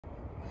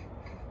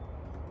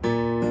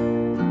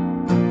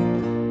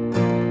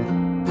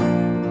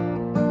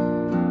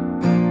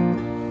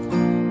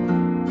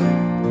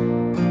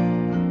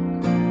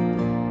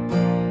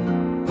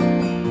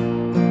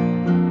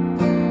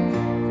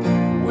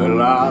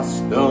I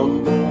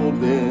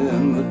stumbled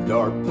in the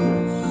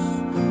darkness,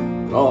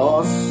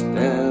 lost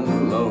and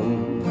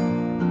alone.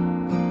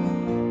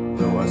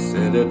 Though I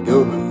said I'd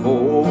go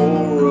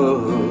before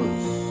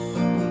us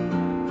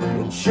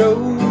and show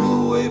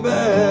the way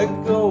back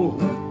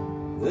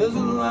home. There's a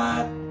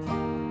light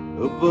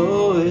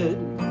above it,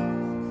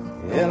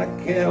 and I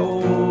can't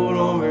hold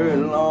on very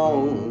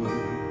long.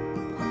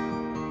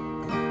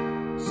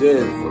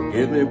 Said,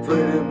 forgive me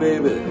pretty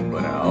baby,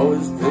 but I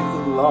always take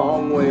the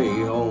long way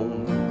home.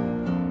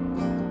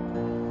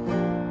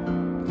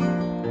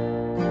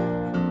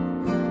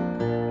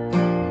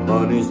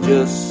 Money's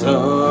just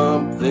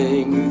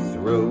something you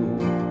throw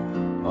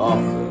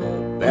off the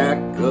back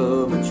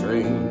of a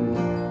train.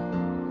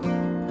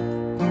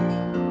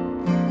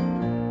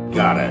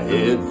 Got a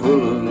head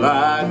full of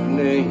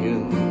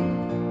lightning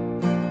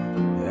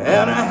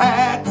and a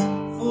hat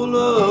full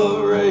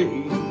of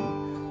rain.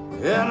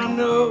 And I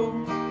know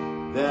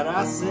that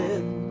I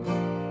said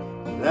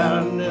that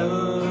I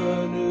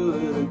never do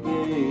it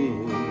again.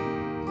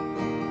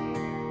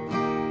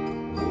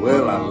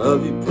 Well, I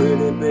love you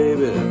pretty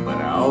baby, but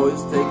I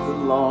always take the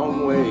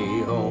long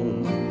way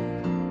home.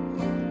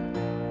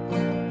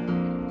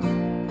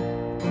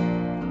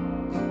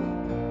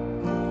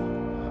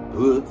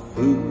 Put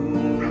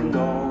food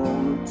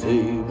on the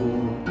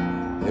table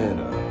and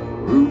a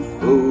roof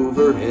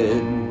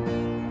overhead,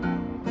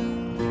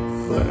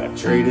 but I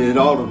traded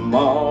all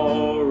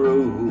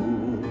tomorrow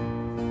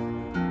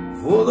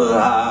for the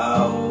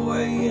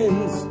highway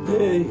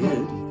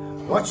instead.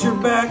 Watch your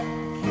back,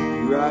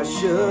 keep your eyes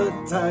shut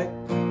tight.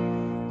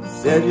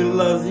 Said your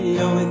love's the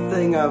only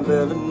thing I've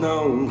ever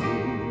known.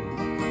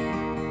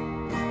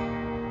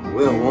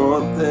 Well,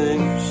 one thing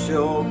for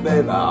sure,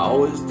 babe, I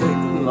always take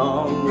the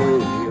long way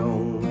home.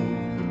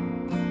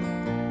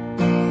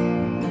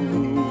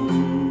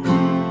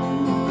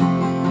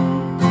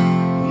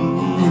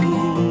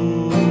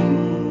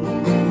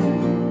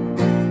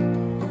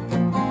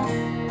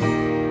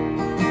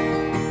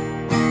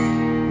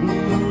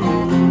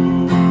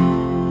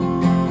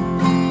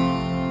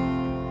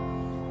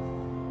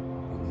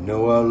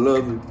 Know I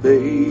love you,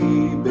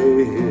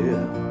 baby,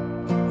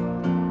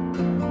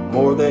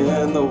 more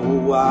than the whole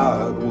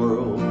wide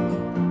world.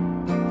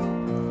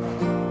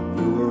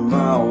 You were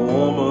my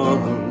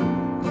woman,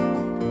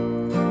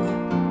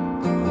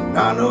 and I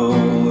know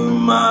you're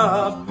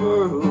my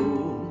pearl.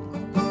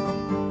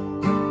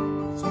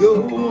 Let's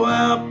go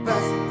out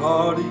past the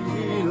party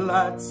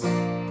lights,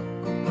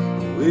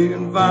 we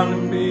can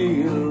finally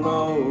be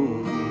alone.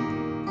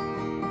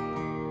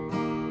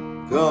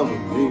 Come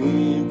with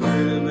me,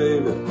 pretty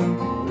baby,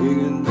 we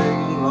can take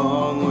a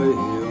long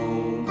way.